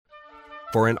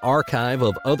For an archive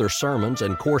of other sermons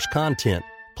and course content,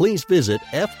 please visit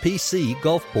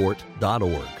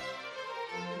fpcgulfport.org.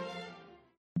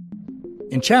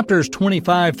 In chapters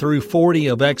 25 through 40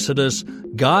 of Exodus,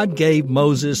 God gave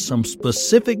Moses some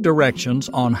specific directions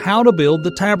on how to build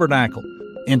the tabernacle.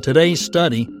 In today's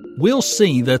study, we'll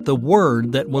see that the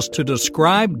word that was to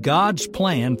describe God's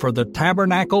plan for the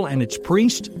tabernacle and its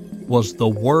priest was the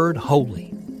word holy.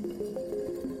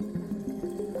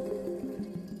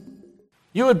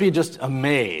 You would be just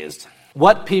amazed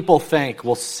what people think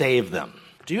will save them.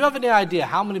 Do you have any idea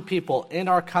how many people in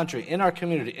our country, in our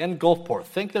community, in Gulfport,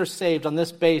 think they're saved on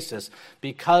this basis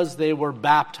because they were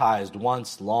baptized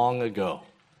once long ago?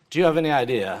 Do you have any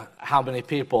idea how many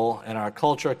people in our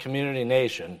culture, community,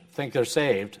 nation think they're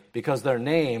saved because their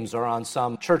names are on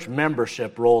some church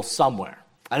membership roll somewhere?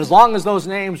 And as long as those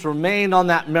names remain on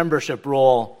that membership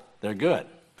roll, they're good.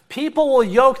 People will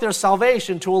yoke their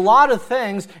salvation to a lot of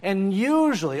things, and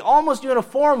usually, almost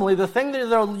uniformly, the thing that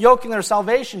they're yoking their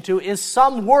salvation to is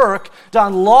some work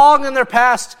done long in their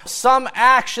past, some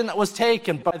action that was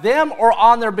taken by them or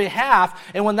on their behalf,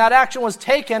 and when that action was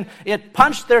taken, it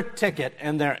punched their ticket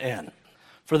and they're in.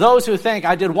 For those who think,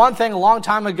 I did one thing a long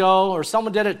time ago, or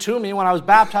someone did it to me when I was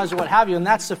baptized or what have you, and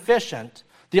that's sufficient,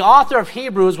 the author of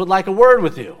Hebrews would like a word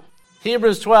with you.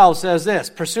 Hebrews 12 says this,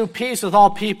 pursue peace with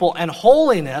all people and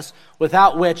holiness,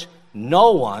 without which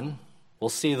no one will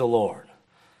see the Lord.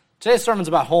 Today's sermon's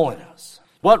about holiness.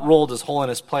 What role does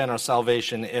holiness play in our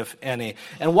salvation, if any?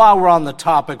 And while we're on the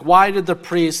topic, why did the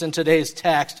priests in today's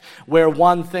text wear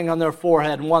one thing on their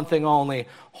forehead and one thing only?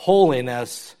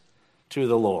 Holiness to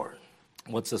the Lord.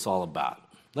 What's this all about?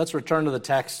 Let's return to the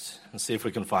text and see if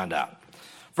we can find out.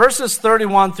 Verses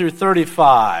 31 through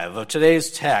 35 of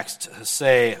today's text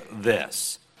say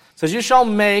this. It says, you shall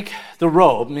make the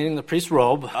robe, meaning the priest's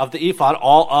robe, of the ephod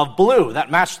all of blue. That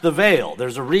matched the veil.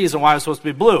 There's a reason why it's supposed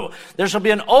to be blue. There shall be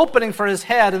an opening for his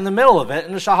head in the middle of it,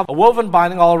 and it shall have a woven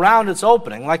binding all around its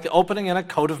opening, like the opening in a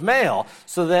coat of mail,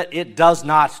 so that it does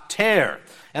not tear.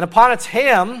 And upon its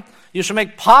hem you shall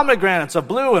make pomegranates of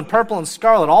blue and purple and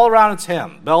scarlet all around its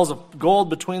hem, bells of gold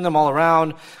between them all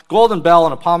around, golden bell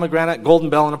and a pomegranate, golden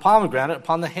bell and a pomegranate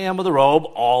upon the hem of the robe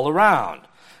all around.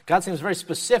 God seems very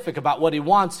specific about what he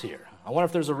wants here. I wonder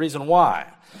if there's a reason why.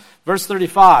 Verse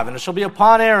 35, and it shall be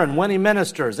upon Aaron when he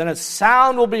ministers, and its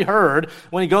sound will be heard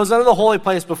when he goes into the holy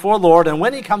place before the Lord, and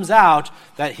when he comes out,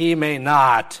 that he may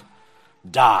not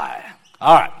die.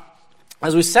 All right.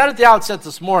 As we said at the outset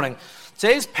this morning,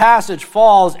 today's passage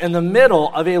falls in the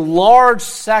middle of a large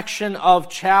section of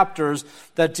chapters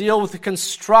that deal with the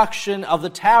construction of the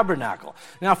tabernacle.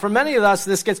 Now, for many of us,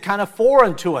 this gets kind of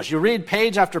foreign to us. You read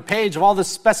page after page of all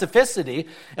this specificity,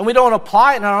 and we don't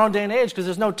apply it in our own day and age because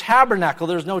there's no tabernacle,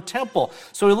 there's no temple.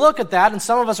 So we look at that, and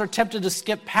some of us are tempted to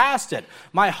skip past it.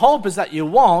 My hope is that you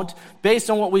won't, based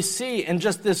on what we see in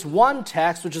just this one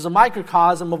text, which is a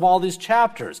microcosm of all these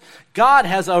chapters. God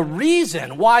has a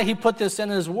reason why he put this in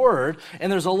his word, and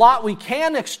there's a lot we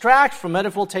can extract from it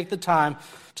if we'll take the time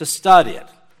to study it.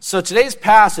 So today's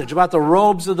passage about the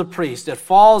robes of the priest, it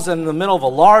falls in the middle of a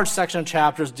large section of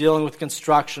chapters dealing with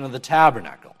construction of the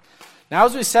tabernacle. Now,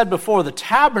 as we said before, the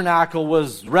tabernacle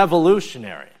was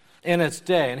revolutionary in its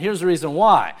day, and here's the reason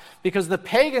why. Because the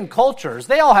pagan cultures,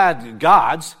 they all had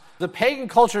gods. The pagan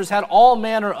cultures had all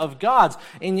manner of gods,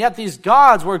 and yet these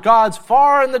gods were gods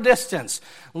far in the distance,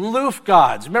 aloof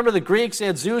gods. Remember the Greeks, they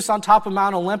had Zeus on top of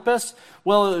Mount Olympus?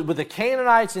 Well, with the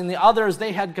Canaanites and the others,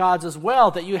 they had gods as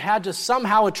well that you had to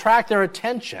somehow attract their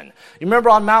attention. You remember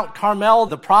on Mount Carmel,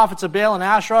 the prophets of Baal and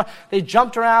Asherah, they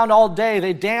jumped around all day.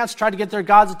 They danced, tried to get their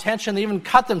god's attention. They even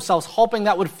cut themselves, hoping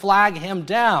that would flag him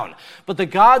down. But the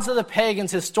gods of the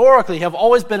pagans historically have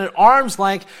always been at arm's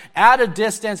length, at a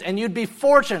distance, and you'd be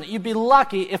fortunate, you'd be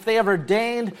lucky if they ever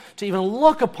deigned to even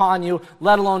look upon you,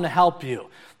 let alone to help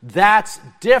you. That's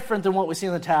different than what we see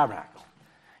in the tabernacle.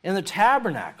 In the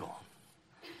tabernacle,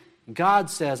 God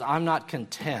says, I'm not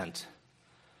content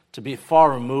to be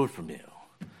far removed from you.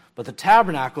 But the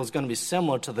tabernacle is going to be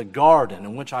similar to the garden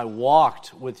in which I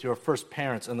walked with your first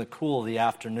parents in the cool of the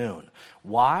afternoon.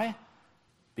 Why?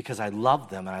 Because I love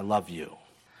them and I love you.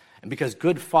 And because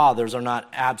good fathers are not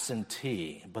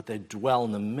absentee, but they dwell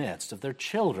in the midst of their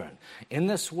children. In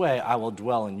this way, I will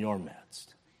dwell in your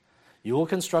midst. You will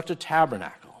construct a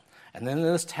tabernacle. And then in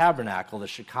this tabernacle, the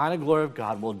Shekinah glory of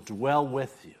God will dwell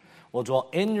with you, will dwell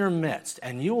in your midst,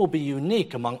 and you will be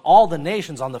unique among all the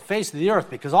nations on the face of the earth,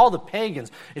 because all the pagans,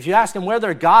 if you ask them where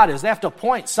their God is, they have to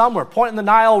point somewhere, point in the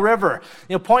Nile River,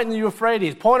 point in the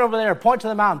Euphrates, point over there, point to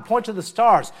the mountain, point to the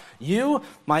stars. You,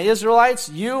 my Israelites,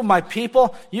 you, my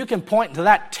people, you can point to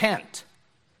that tent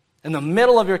in the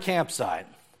middle of your campsite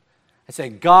and say,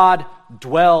 God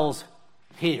dwells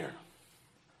here.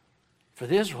 For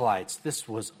the Israelites, this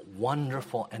was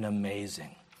wonderful and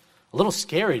amazing. A little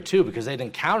scary, too, because they'd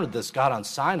encountered this God on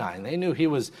Sinai, and they knew he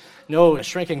was no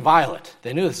shrinking violet.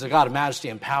 They knew this is a God of majesty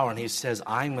and power, and he says,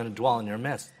 I'm going to dwell in your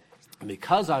midst. And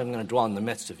because I'm going to dwell in the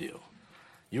midst of you,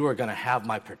 you are going to have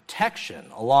my protection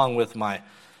along with my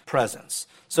presence.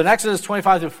 So in Exodus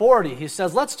 25 through 40, he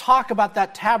says, let's talk about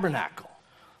that tabernacle.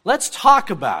 Let's talk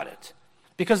about it.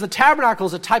 Because the tabernacle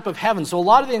is a type of heaven. So a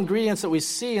lot of the ingredients that we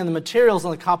see in the materials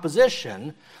and the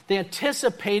composition, they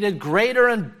anticipated greater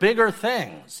and bigger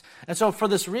things. And so for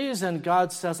this reason,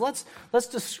 God says, let's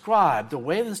describe the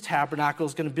way this tabernacle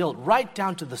is going to be built right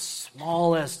down to the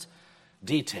smallest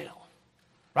detail.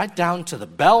 Right down to the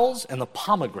bells and the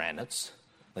pomegranates.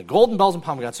 The golden bells and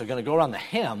pomegranates are going to go around the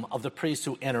hem of the priests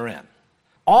who enter in.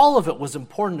 All of it was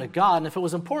important to God, and if it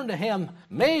was important to him,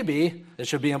 maybe it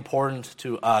should be important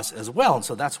to us as well. And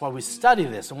so that's why we study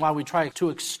this and why we try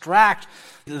to extract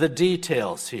the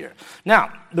details here.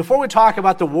 Now, before we talk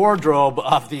about the wardrobe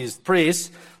of these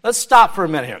priests, let's stop for a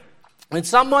minute here. Can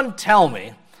someone tell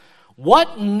me,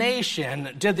 what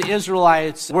nation did the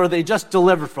Israelites, were they just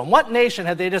delivered from? What nation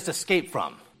had they just escaped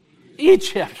from?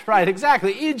 Egypt, right,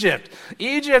 exactly, Egypt.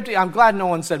 Egypt, I'm glad no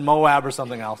one said Moab or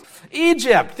something else.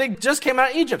 Egypt, they just came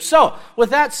out of Egypt. So, with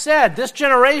that said, this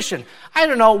generation, I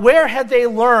don't know, where had they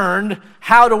learned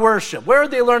how to worship? Where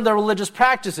had they learned their religious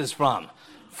practices from?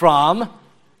 From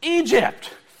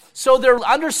Egypt. So their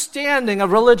understanding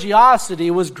of religiosity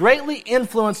was greatly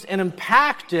influenced and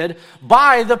impacted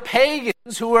by the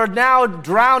pagans who are now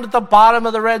drowned at the bottom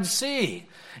of the Red Sea.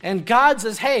 And God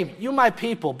says, hey, you my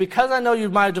people, because I know you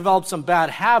might have developed some bad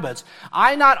habits,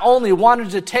 I not only wanted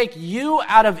to take you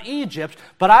out of Egypt,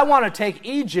 but I want to take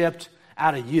Egypt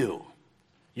out of you.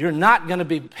 You're not going to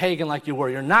be pagan like you were.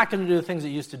 You're not going to do the things that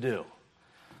you used to do.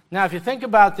 Now, if you think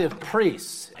about the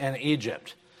priests in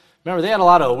Egypt, remember, they had a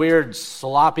lot of weird,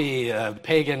 sloppy,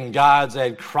 pagan gods. They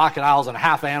had crocodiles and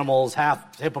half animals,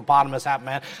 half hippopotamus, half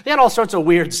man. They had all sorts of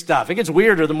weird stuff. It gets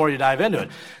weirder the more you dive into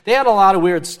it. They had a lot of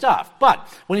weird stuff. But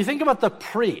when you think about the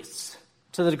priests,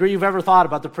 to the degree you've ever thought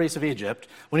about the priests of Egypt,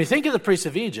 when you think of the priests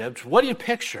of Egypt, what do you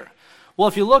picture? Well,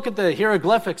 if you look at the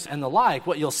hieroglyphics and the like,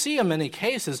 what you'll see in many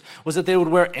cases was that they would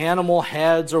wear animal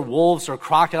heads or wolves or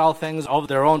crocodile things over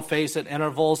their own face at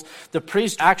intervals. The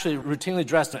priests actually routinely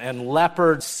dressed in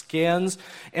leopard skins.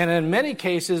 And in many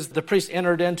cases, the priests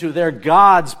entered into their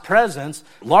god's presence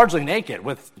largely naked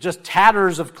with just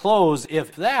tatters of clothes,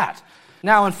 if that.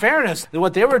 Now, in fairness,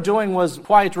 what they were doing was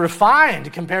quite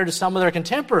refined compared to some of their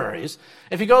contemporaries.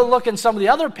 If you go look in some of the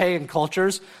other pagan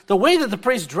cultures, the way that the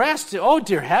priests dressed, oh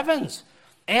dear heavens,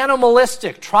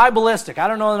 animalistic, tribalistic, I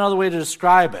don't know another way to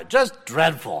describe it, just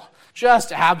dreadful,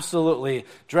 just absolutely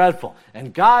dreadful.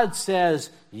 And God says,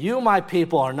 you, my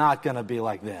people, are not going to be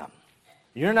like them.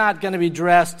 You're not going to be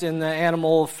dressed in the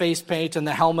animal face paint and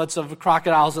the helmets of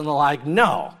crocodiles and the like.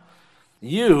 No.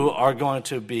 You are going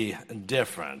to be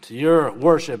different. Your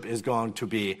worship is going to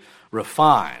be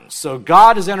refined. So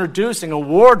God is introducing a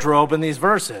wardrobe in these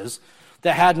verses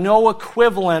that had no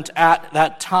equivalent at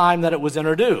that time that it was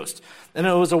introduced. And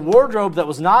it was a wardrobe that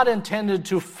was not intended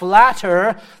to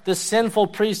flatter the sinful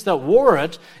priest that wore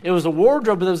it. It was a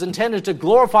wardrobe that was intended to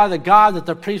glorify the God that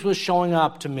the priest was showing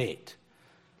up to meet.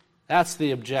 That's the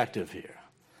objective here.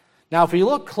 Now, if you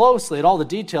look closely at all the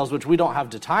details, which we don't have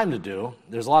the time to do,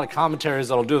 there's a lot of commentaries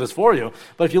that will do this for you,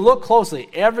 but if you look closely,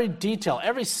 every detail,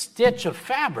 every stitch of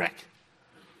fabric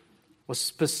was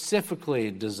specifically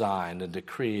designed and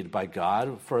decreed by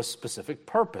God for a specific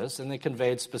purpose, and they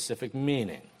conveyed specific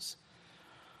meanings.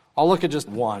 I'll look at just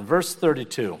one. Verse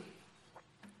 32.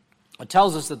 It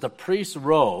tells us that the priest's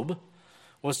robe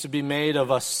was to be made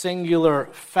of a singular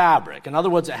fabric. In other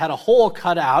words, it had a hole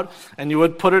cut out, and you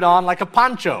would put it on like a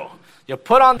poncho. You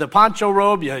put on the poncho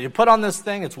robe, you put on this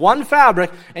thing, it's one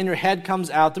fabric, and your head comes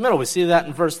out the middle. We see that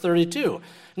in verse 32.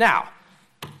 Now,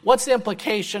 what's the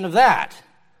implication of that?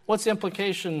 What's the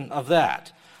implication of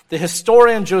that? The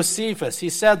historian Josephus, he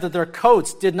said that their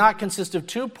coats did not consist of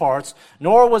two parts,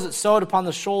 nor was it sewed upon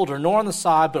the shoulder, nor on the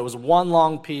side, but it was one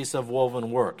long piece of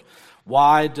woven work.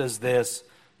 Why does this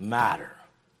matter?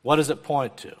 What does it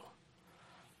point to?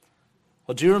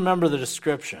 Well, do you remember the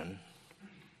description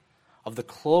of the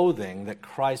clothing that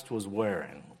Christ was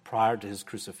wearing prior to his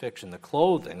crucifixion, the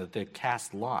clothing that they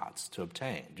cast lots to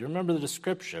obtain? Do you remember the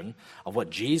description of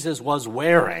what Jesus was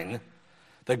wearing,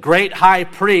 the great high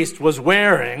priest was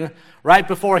wearing, right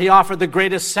before he offered the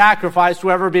greatest sacrifice to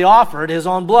ever be offered, his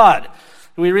own blood?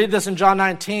 We read this in John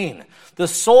 19. The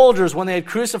soldiers, when they had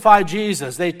crucified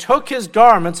Jesus, they took his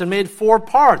garments and made 4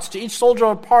 parts, to each soldier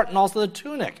a part, and also the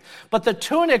tunic. But the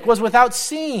tunic was without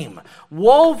seam,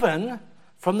 woven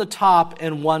from the top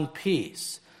in one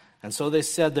piece. And so they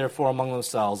said, therefore, among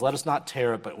themselves, let us not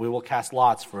tear it, but we will cast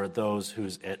lots for it, those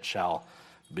whose it shall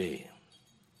be.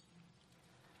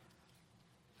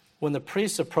 When the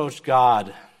priests approached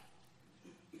God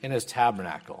in his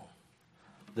tabernacle,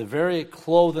 the very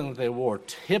clothing that they wore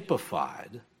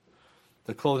typified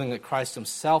the clothing that Christ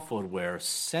himself would wear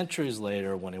centuries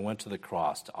later when he went to the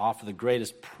cross to offer the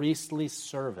greatest priestly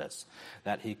service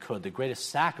that he could, the greatest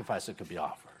sacrifice that could be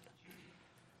offered.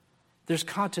 There's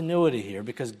continuity here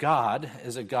because God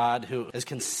is a God who is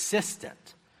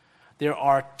consistent. There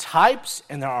are types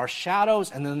and there are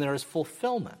shadows and then there is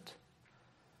fulfillment.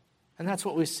 And that's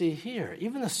what we see here.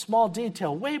 Even the small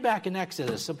detail way back in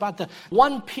Exodus about the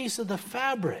one piece of the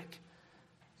fabric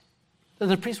that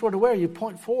the priests were to wear, you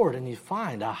point forward and you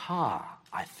find, aha,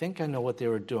 I think I know what they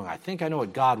were doing. I think I know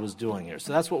what God was doing here.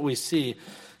 So that's what we see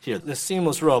here, the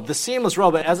seamless robe. The seamless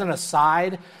robe, as an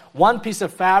aside, one piece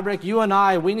of fabric, you and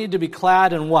I, we need to be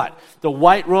clad in what? The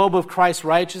white robe of Christ's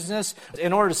righteousness.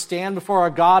 In order to stand before our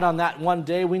God on that one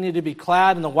day, we need to be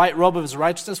clad in the white robe of his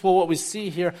righteousness. Well, what we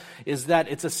see here is that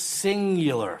it's a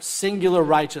singular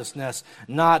righteousness,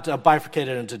 not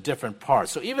bifurcated into different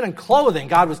parts. So even in clothing,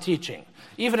 God was teaching.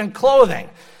 Even in clothing,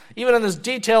 even in this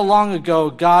detail long ago,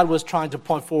 God was trying to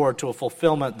point forward to a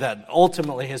fulfillment that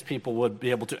ultimately his people would be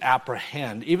able to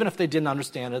apprehend, even if they didn't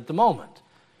understand it at the moment.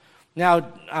 Now, I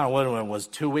don't know what it was,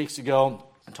 2 weeks ago,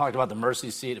 I talked about the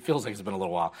mercy seat. It feels like it's been a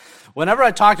little while. Whenever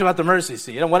I talked about the mercy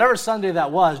seat, and whatever Sunday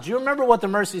that was, do you remember what the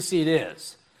mercy seat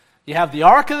is? You have the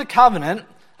Ark of the Covenant,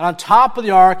 and on top of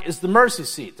the ark is the mercy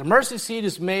seat. The mercy seat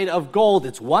is made of gold.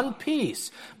 It's one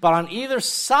piece, but on either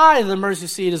side of the mercy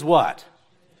seat is what?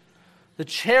 The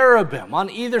cherubim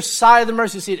on either side of the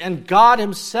mercy seat, and God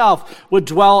himself would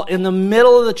dwell in the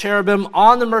middle of the cherubim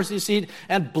on the mercy seat,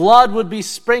 and blood would be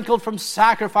sprinkled from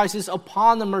sacrifices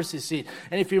upon the mercy seat.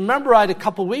 And if you remember right, a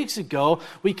couple weeks ago,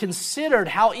 we considered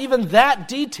how even that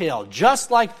detail, just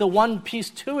like the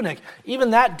one-piece tunic,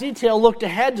 even that detail looked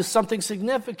ahead to something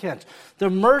significant. The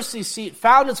mercy seat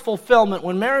found its fulfillment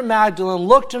when Mary Magdalene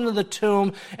looked into the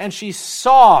tomb and she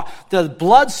saw the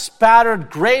blood-spattered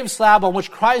grave slab on which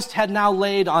Christ had now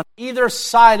laid. On either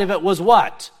side of it was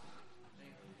what?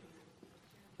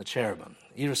 The cherubim.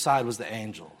 Either side was the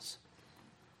angels.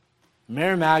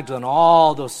 Mary Magdalene,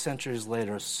 all those centuries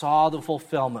later, saw the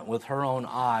fulfillment with her own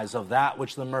eyes of that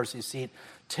which the mercy seat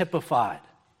typified.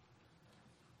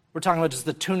 We're talking about just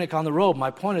the tunic on the robe.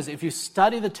 My point is, if you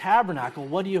study the tabernacle,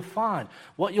 what do you find?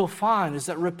 What you'll find is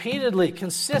that repeatedly,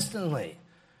 consistently,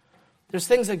 there's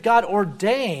things that God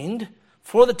ordained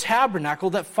for the tabernacle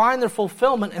that find their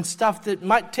fulfillment in stuff that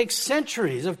might take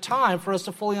centuries of time for us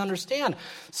to fully understand.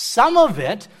 Some of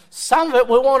it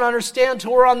we won't understand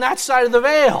until we're on that side of the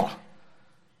veil.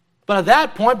 But at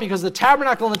that point, because the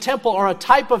tabernacle and the temple are a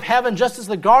type of heaven, just as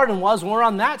the garden was, when we're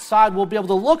on that side, we'll be able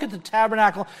to look at the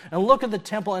tabernacle and look at the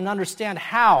temple and understand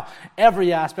how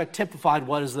every aspect typified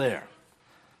what is there.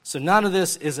 So none of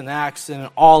this is an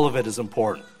accident. All of it is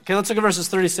important. Okay, let's look at verses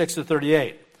 36 to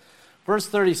 38. Verse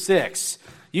 36,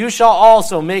 you shall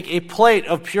also make a plate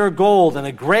of pure gold and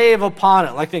engrave upon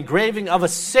it, like the engraving of a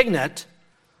signet,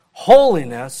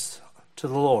 holiness to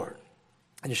the Lord.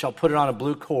 And you shall put it on a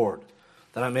blue cord,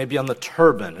 that it may be on the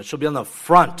turban. It shall be on the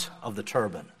front of the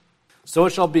turban. So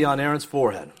it shall be on Aaron's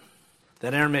forehead,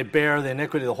 that Aaron may bear the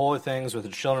iniquity of the holy things with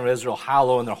the children of Israel,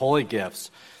 hallow in their holy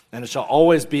gifts. And it shall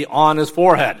always be on his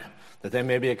forehead, that they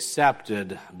may be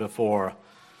accepted before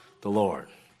the Lord.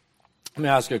 Let me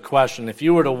ask you a question. If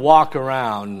you were to walk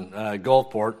around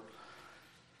Gulfport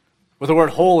with the word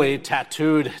holy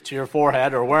tattooed to your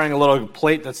forehead or wearing a little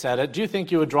plate that said it, do you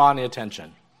think you would draw any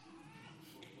attention?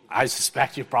 I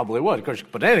suspect you probably would. Of course, you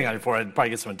could put anything on your forehead and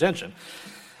probably get some attention.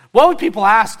 What would people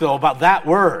ask, though, about that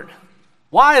word?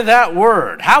 Why that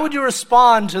word? How would you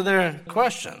respond to their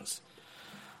questions?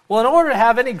 Well, in order to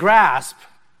have any grasp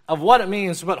of what it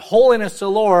means to put holiness to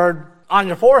the Lord on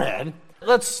your forehead,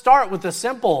 let's start with the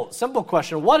simple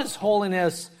question. What does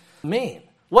holiness mean?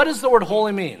 What does the word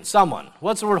holy mean? Someone.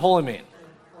 What's the word holy mean?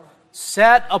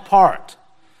 Set apart.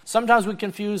 Sometimes we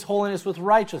confuse holiness with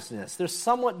righteousness. They're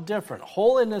somewhat different.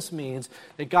 Holiness means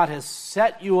that God has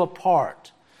set you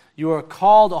apart. You are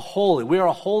called a holy. We are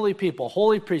a holy people, a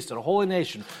holy priesthood, a holy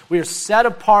nation. We are set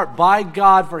apart by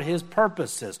God for his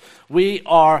purposes. We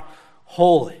are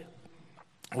holy.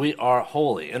 we are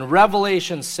holy. In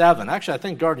Revelation 7, actually I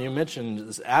think, Gardner, you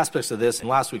mentioned aspects of this in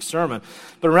last week's sermon,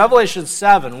 but in Revelation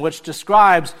 7, which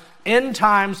describes end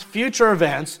times, future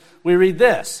events, we read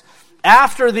this.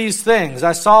 After these things,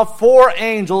 I saw 4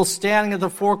 angels standing at the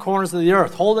 4 corners of the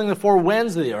earth, holding the 4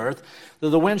 winds of the earth, that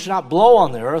the wind should not blow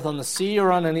on the earth, on the sea,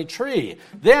 or on any tree.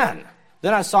 Then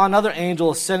I saw another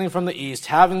angel ascending from the east,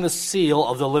 having the seal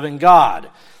of the living God.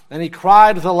 And he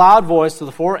cried with a loud voice to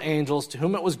the 4 angels to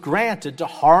whom it was granted to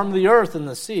harm the earth and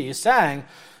the sea, saying,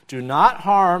 do not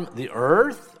harm the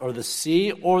earth or the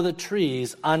sea or the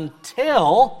trees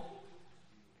until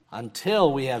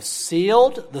we have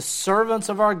sealed the servants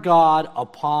of our God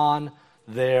upon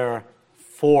their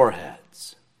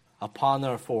foreheads. Upon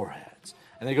their foreheads.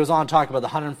 And it goes on to talk about the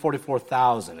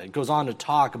 144,000. It goes on to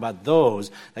talk about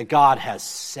those that God has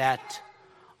set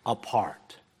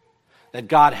apart. That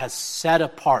God has set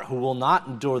apart, who will not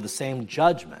endure the same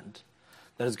judgment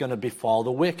that is going to befall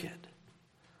the wicked.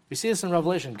 We see this in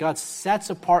Revelation. God sets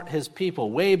apart his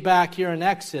people. Way back here in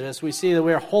Exodus, we see that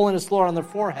we are holiness to the Lord on their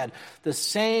forehead. The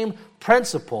same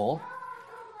principle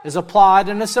is applied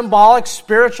in a symbolic,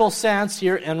 spiritual sense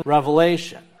here in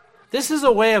Revelation. This is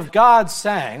a way of God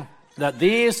saying that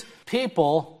these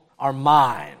people are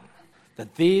mine.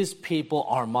 That these people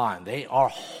are mine. They are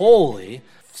holy,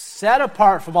 set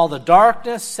apart from all the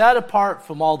darkness, set apart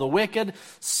from all the wicked,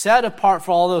 set apart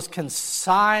from all those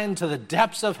consigned to the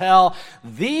depths of hell.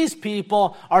 These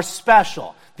people are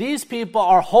special. These people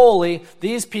are holy.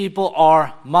 These people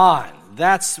are mine.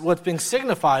 That's what's being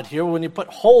signified here when you put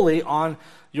holy on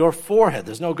your forehead.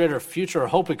 There's no greater future or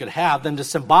hope we could have than to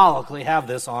symbolically have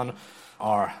this on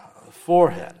our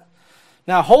forehead.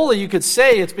 Now, holy, you could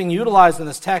say it's being utilized in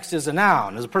this text as a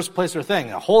noun, as a person, place, or thing.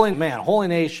 A holy man, holy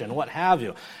nation, what have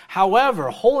you.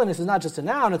 However, holiness is not just a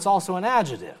noun, it's also an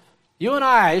adjective. You and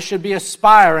I should be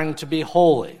aspiring to be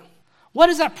holy. What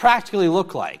does that practically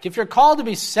look like? If you're called to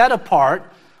be set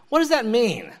apart, what does that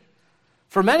mean?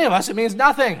 For many of us, it means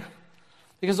nothing.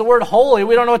 Because the word holy,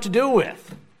 we don't know what to do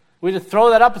with. We just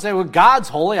throw that up and say, well, God's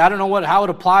holy. I don't know how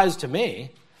it applies to me.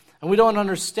 And we don't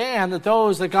understand that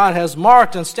those that God has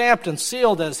marked and stamped and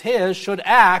sealed as his should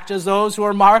act as those who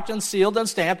are marked and sealed and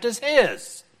stamped as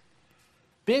his.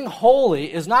 Being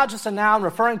holy is not just a noun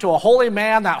referring to a holy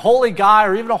man, that holy guy,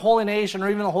 or even a holy nation,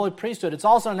 or even a holy priesthood. It's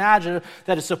also an adjective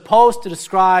that is supposed to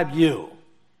describe you.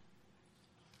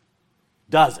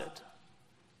 Does it?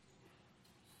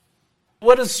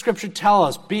 What does Scripture tell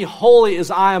us? Be holy as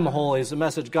I am holy is the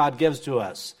message God gives to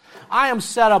us. I am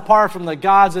set apart from the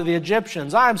gods of the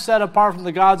Egyptians. I am set apart from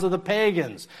the gods of the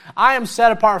pagans. I am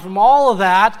set apart from all of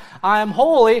that. I am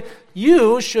holy.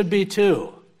 You should be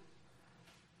too.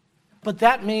 But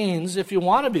that means, if you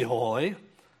want to be holy,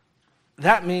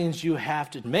 that means you have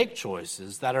to make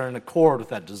choices that are in accord with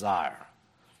that desire.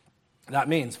 That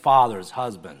means fathers,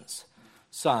 husbands,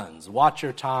 sons, watch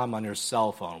your time on your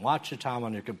cell phone. Watch your time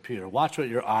on your computer. Watch what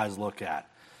your eyes look at.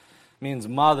 Means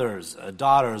mothers,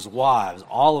 daughters, wives,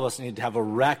 all of us need to have a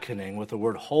reckoning with the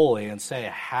word holy and say,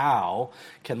 how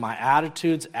can my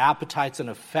attitudes, appetites, and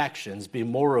affections be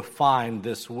more refined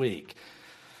this week?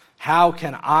 How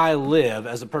can I live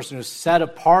as a person who's set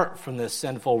apart from this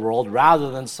sinful world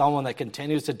rather than someone that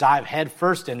continues to dive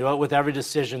headfirst into it with every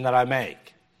decision that I make?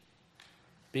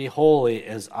 Be holy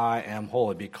as I am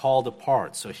holy. Be called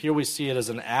apart. So here we see it as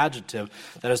an adjective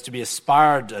that is to be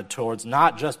aspired towards,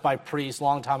 not just by priests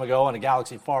long time ago in a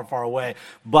galaxy far, far away,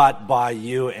 but by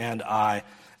you and I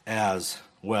as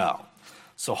well.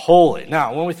 So holy.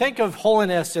 Now, when we think of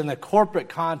holiness in the corporate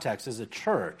context as a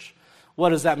church, what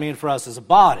does that mean for us as a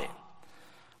body?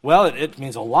 Well, it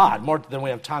means a lot, more than we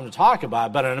have time to talk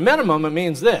about, but at a minimum, it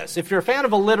means this. If you're a fan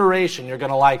of alliteration, you're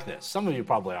going to like this. Some of you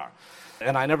probably are.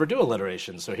 And I never do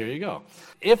alliteration, so here you go.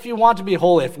 If you want to be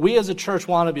holy, if we as a church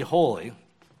want to be holy,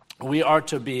 we are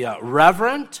to be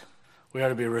reverent, we are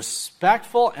to be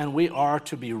respectful, and we are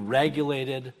to be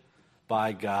regulated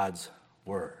by God's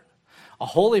word. A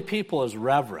holy people is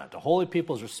reverent. A holy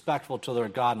people is respectful to their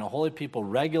God, and a holy people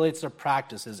regulates their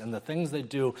practices and the things they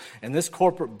do in this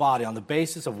corporate body on the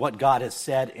basis of what God has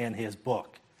said in his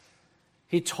book.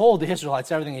 He told the Israelites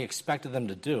everything he expected them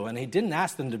to do, and he didn't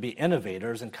ask them to be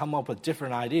innovators and come up with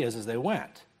different ideas as they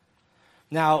went.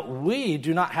 Now, we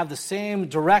do not have the same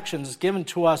directions given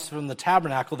to us from the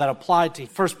tabernacle that applied to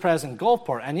First Pres and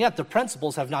Gulfport, and yet the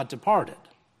principles have not departed.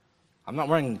 I'm not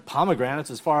wearing pomegranates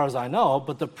as far as I know,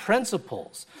 but the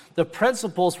principles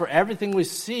for everything we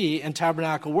see in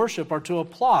tabernacle worship are to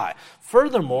apply.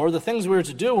 Furthermore, the things we are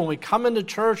to do when we come into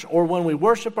church or when we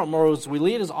worship or as we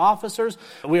lead as officers,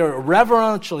 we are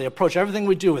reverentially approach everything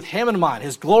we do with him in mind,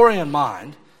 his glory in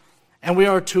mind, And we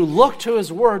are to look to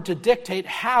his word to dictate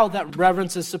how that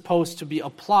reverence is supposed to be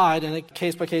applied in a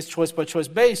case-by-case, choice-by-choice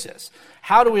basis.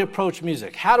 How do we approach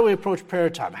music? How do we approach prayer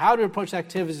time? How do we approach the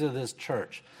activities of this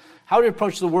church? How do we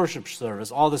approach the worship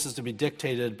service? All this is to be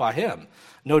dictated by him.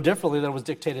 No differently than it was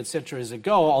dictated centuries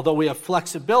ago. Although we have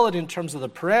flexibility in terms of the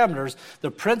parameters,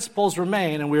 the principles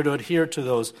remain, and we're to adhere to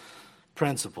those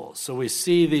principles. So we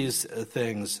see these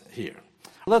things here.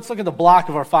 Let's look at the block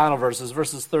of our final verses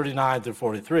 39 through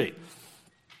 43.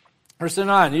 Verse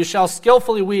 9, you shall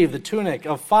skillfully weave the tunic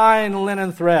of fine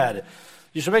linen thread.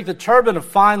 You shall make the turban of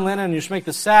fine linen, and you shall make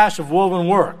the sash of woven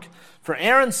work. For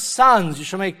Aaron's sons you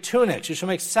shall make tunics, you shall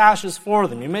make sashes for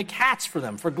them, you make hats for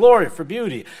them, for glory, for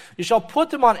beauty. You shall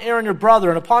put them on Aaron your brother,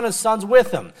 and upon his sons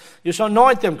with him. You shall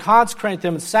anoint them, consecrate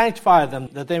them, and sanctify them,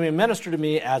 that they may minister to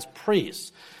me as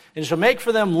priests. And you shall make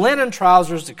for them linen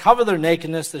trousers to cover their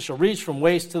nakedness, that shall reach from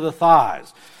waist to the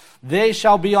thighs. They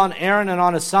shall be on Aaron and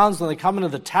on his sons when they come into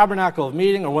the tabernacle of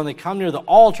meeting, or when they come near the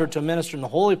altar to minister in the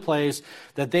holy place,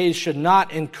 that they should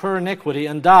not incur iniquity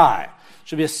and die. It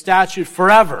should be a statute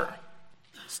forever.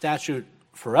 Statute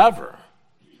forever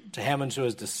to him and to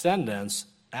his descendants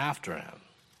after him.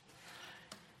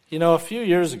 You know, a few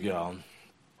years ago,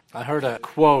 I heard a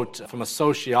quote from a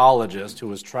sociologist who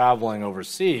was traveling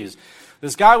overseas.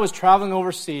 This guy was traveling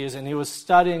overseas, and he was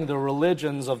studying the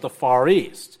religions of the Far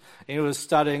East. He was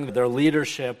studying their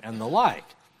leadership and the like.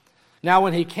 Now,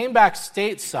 when he came back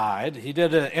stateside, he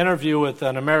did an interview with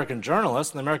an American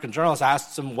journalist, and the American journalist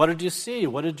asked him, what did you see?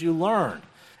 What did you learn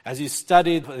as you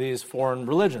studied these foreign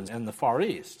religions in the Far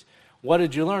East? What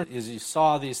did you learn as you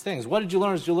saw these things? What did you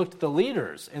learn as you looked at the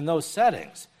leaders in those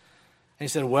settings? And he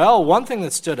said, well, one thing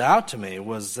that stood out to me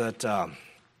was that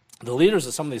the leaders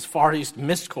of some of these Far East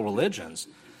mystical religions,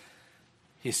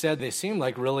 he said they seemed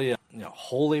like really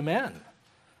holy men.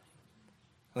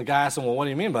 The guy asked him, well, what do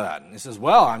you mean by that? And he says,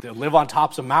 well, they live on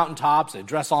tops of mountaintops, they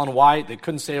dress all in white, they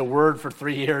couldn't say a word for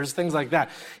 3 years, things like that.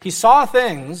 He saw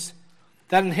things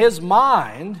that in his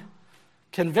mind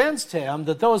convinced him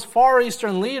that those Far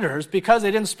Eastern leaders, because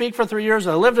they didn't speak for 3 years,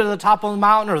 or they lived at the top of the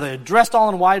mountain, or they dressed all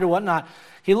in white or whatnot,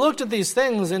 he looked at these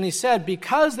things and he said,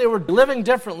 because they were living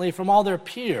differently from all their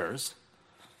peers,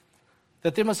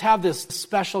 that they must have this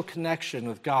special connection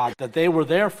with God, that they were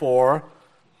therefore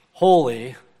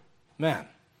holy men.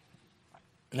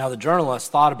 Now, the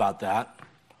journalist thought about that,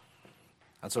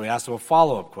 and so he asked him a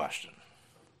follow-up question.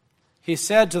 He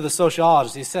said to the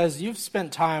sociologist, he says, you've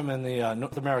spent time in the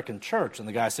North American church. And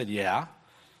the guy said, yeah.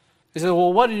 He said,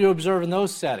 well, what did you observe in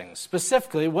those settings?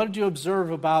 Specifically, what did you observe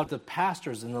about the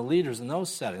pastors and the leaders in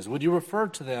those settings? Would you refer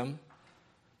to them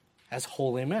as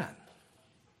holy men?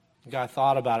 The guy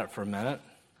thought about it for a minute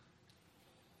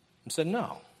and said,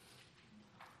 no.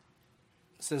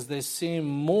 He says, they seem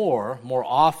more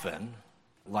often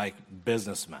like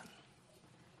businessmen.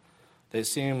 They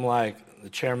seem like the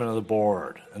chairman of the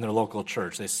board in their local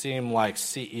church. They seem like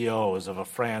CEOs of a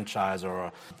franchise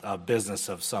or a business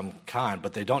of some kind,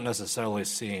 but they don't necessarily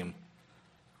seem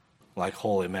like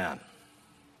holy men.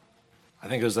 I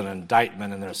think there's an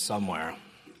indictment in there somewhere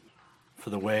for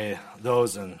the way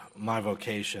those in my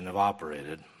vocation have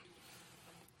operated.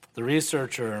 The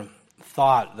researcher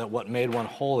thought that what made one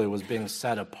holy was being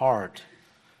set apart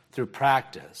through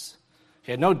practice.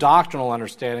 He had no doctrinal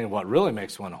understanding of what really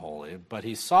makes one holy, but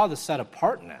he saw the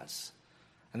set-apartness,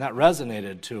 and that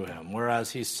resonated to him,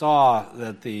 whereas he saw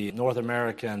that the North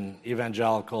American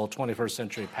evangelical 21st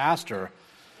century pastor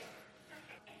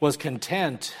was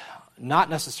content not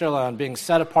necessarily on being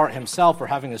set apart himself or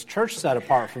having his church set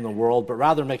apart from the world, but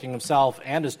rather making himself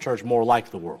and his church more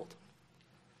like the world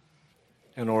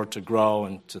in order to grow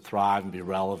and to thrive and be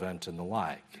relevant and the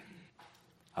like.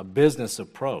 A business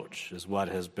approach is what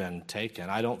has been taken.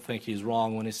 I don't think he's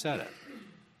wrong when he said it.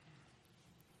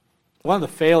 One of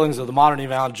the failings of the modern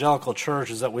evangelical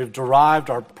church is that we've derived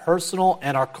our personal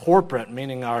and our corporate,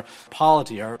 meaning our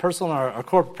polity, our personal and our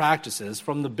corporate practices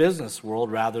from the business world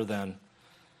rather than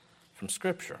from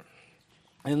Scripture.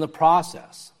 In the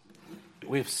process,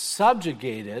 we've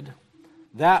subjugated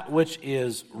that which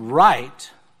is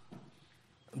right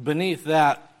beneath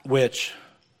that which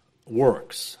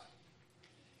works.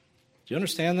 Do you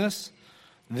understand this?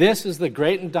 This is the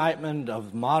great indictment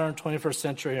of modern 21st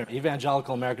century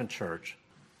evangelical American church.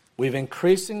 We've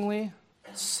increasingly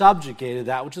subjugated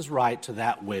that which is right to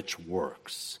that which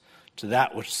works, to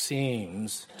that which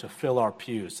seems to fill our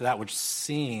pews, to that which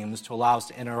seems to allow us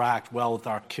to interact well with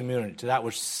our community, to that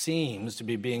which seems to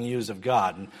be being used of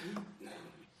God.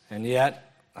 And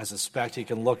yet, I suspect he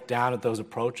can look down at those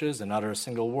approaches and utter a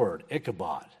single word,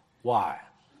 Ichabod. Why?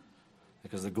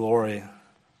 Because the glory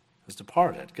is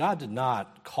departed. God did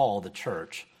not call the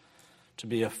church to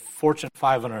be a Fortune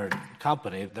 500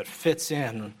 company that fits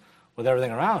in with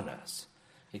everything around us.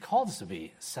 He called us to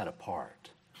be set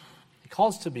apart. He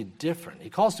calls us to be different. He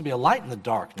calls us to be a light in the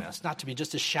darkness, not to be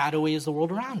just as shadowy as the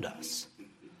world around us.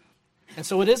 And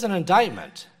so it is an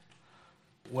indictment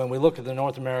when we look at the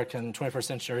North American 21st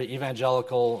century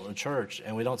evangelical church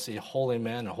and we don't see holy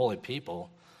men and holy people.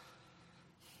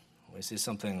 We see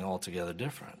something altogether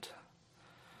different.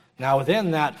 Now,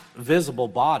 within that visible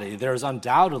body, there is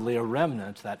undoubtedly a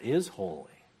remnant that is holy.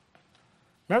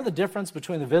 Remember the difference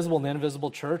between the visible and the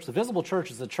invisible church? The visible church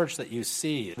is the church that you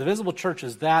see. The visible church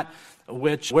is that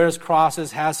which wears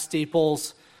crosses, has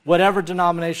steeples, whatever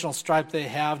denominational stripe they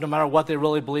have, no matter what they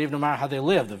really believe, no matter how they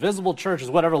live. The visible church is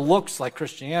whatever looks like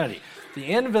Christianity.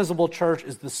 The invisible church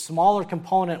is the smaller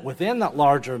component within that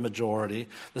larger majority,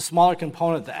 the smaller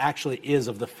component that actually is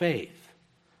of the faith.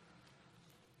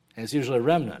 And it's usually a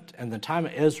remnant. And in the time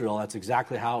of Israel, that's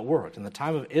exactly how it worked. In the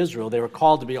time of Israel, they were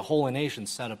called to be a holy nation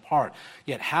set apart.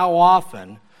 Yet how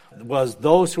often was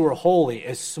those who were holy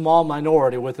a small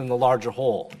minority within the larger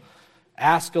whole?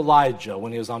 Ask Elijah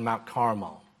when he was on Mount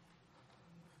Carmel,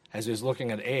 as he was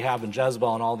looking at Ahab and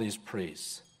Jezebel and all these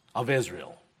priests of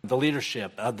Israel, the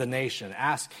leadership of the nation.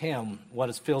 Ask him what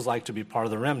it feels like to be part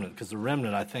of the remnant, because the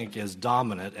remnant, I think, is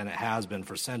dominant, and it has been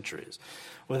for centuries.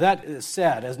 With that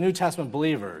said, as New Testament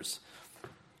believers,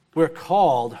 we're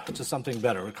called to something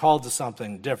better. We're called to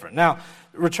something different. Now,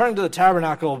 returning to the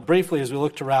tabernacle briefly as we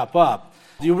look to wrap up,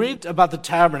 you read about the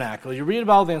tabernacle, you read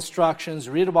about all the instructions,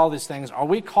 you read about all these things. Are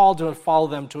we called to follow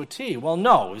them to a T? Well,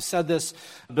 no. We've said this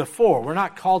before. We're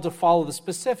not called to follow the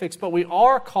specifics, but we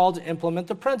are called to implement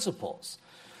the principles.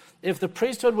 If the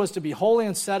priesthood was to be holy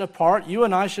and set apart, you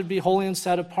and I should be holy and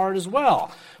set apart as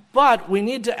well. But we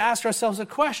need to ask ourselves a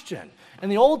question. In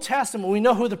the Old Testament, we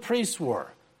know who the priests were.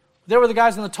 There were the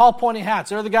guys in the tall, pointy hats.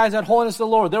 There were the guys that had holiness to the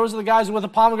Lord. There was the guys with the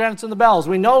pomegranates and the bells.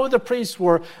 We know who the priests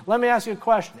were. Let me ask you a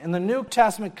question. In the New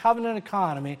Testament covenant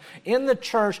economy, in the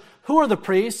church, who are the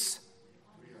priests?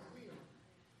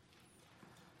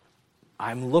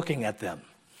 I'm looking at them.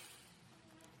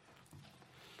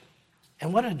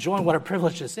 And what a joy and what a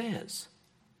privilege this is.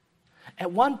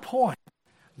 At one point,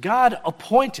 God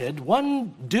appointed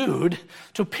one dude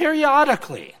to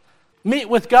periodically meet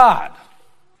with God.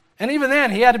 And even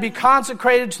then, he had to be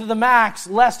consecrated to the max,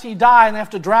 lest he die and they have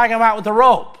to drag him out with a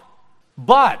rope.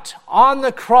 But on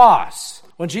the cross,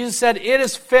 when Jesus said, "It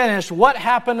is finished," what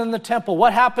happened in the temple?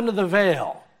 What happened to the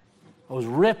veil? It was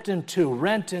ripped in two,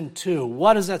 rent in two.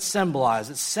 What does that symbolize?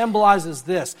 It symbolizes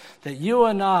this, that you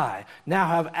and I now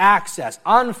have access,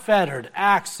 unfettered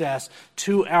access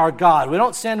to our God. We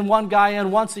don't send one guy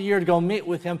in once a year to go meet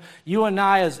with him. You and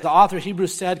I, as the author of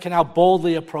Hebrews said, can now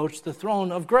boldly approach the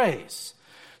throne of grace.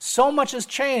 So much has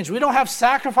changed. We don't have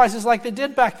sacrifices like they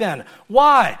did back then.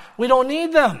 Why? We don't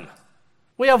need them.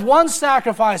 We have one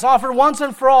sacrifice offered once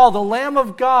and for all, the Lamb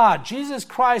of God. Jesus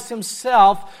Christ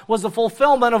himself was the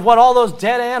fulfillment of what all those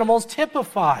dead animals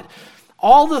typified.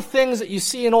 All the things that you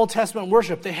see in Old Testament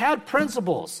worship, they had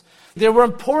principles. They were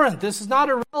important. This is not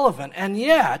irrelevant. And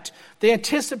yet, they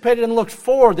anticipated and looked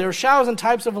forward. They were shadows and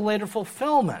types of a later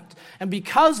fulfillment. And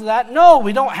because of that, no,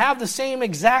 we don't have the same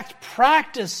exact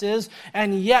practices,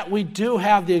 and yet we do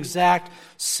have the exact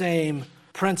same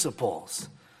principles.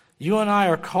 You and I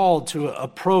are called to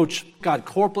approach God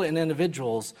corporately and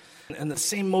individuals in the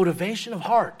same motivation of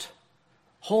heart.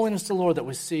 Holiness to the Lord that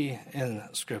we see in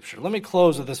Scripture. Let me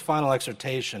close with this final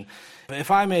exhortation.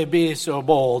 If I may be so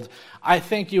bold, I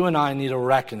think you and I need a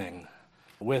reckoning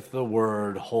with the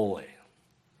word holy.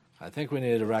 I think we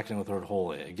need a reckoning with the word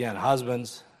holy. Again,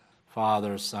 husbands,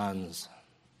 fathers, sons,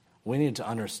 we need to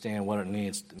understand what it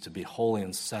means to be holy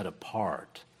and set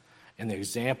apart. And the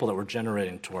example that we're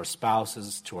generating to our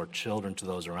spouses, to our children, to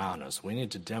those around us. We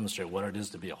need to demonstrate what it is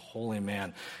to be a holy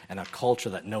man in a culture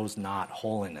that knows not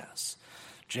holiness.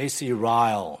 J.C.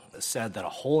 Ryle said that a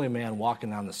holy man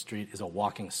walking down the street is a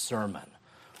walking sermon.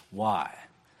 Why?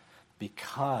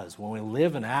 Because when we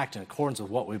live and act in accordance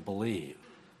with what we believe,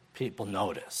 people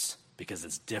notice because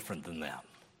it's different than them.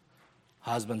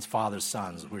 Husbands, fathers,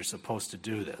 sons, we're supposed to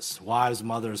do this. Wives,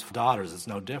 mothers, daughters, it's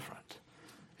no different.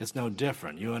 It's no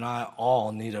different. You and I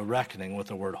all need a reckoning with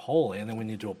the word holy, and then we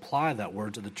need to apply that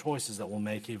word to the choices that we'll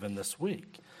make even this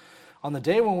week. On the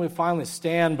day when we finally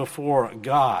stand before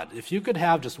God, if you could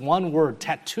have just one word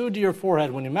tattooed to your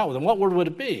forehead when you met with him, what word would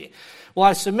it be? Well,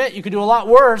 I submit you could do a lot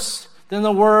worse than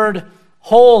the word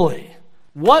holy.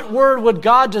 What word would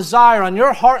God desire on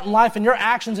your heart and life and your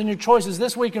actions and your choices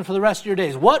this week and for the rest of your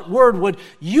days? What word would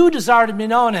you desire to be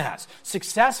known as?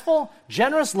 Successful,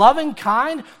 generous, loving,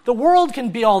 kind? The world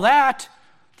can be all that.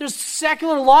 There's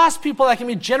secular lost people that can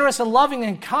be generous and loving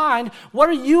and kind. What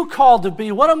are you called to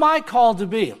be? What am I called to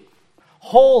be?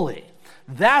 Holy.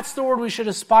 That's the word we should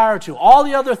aspire to. All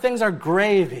the other things are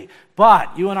gravy,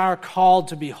 but you and I are called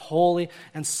to be holy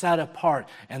and set apart.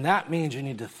 And that means you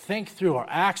need to think through our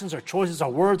actions, our choices, our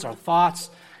words, our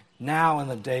thoughts, now and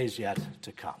the days yet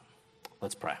to come.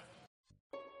 Let's pray.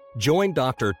 Join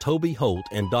Dr. Toby Holt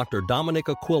and Dr. Dominic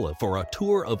Aquila for a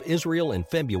tour of Israel in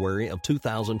February of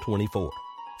 2024.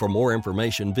 For more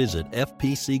information, visit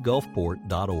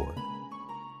fpcgulfport.org.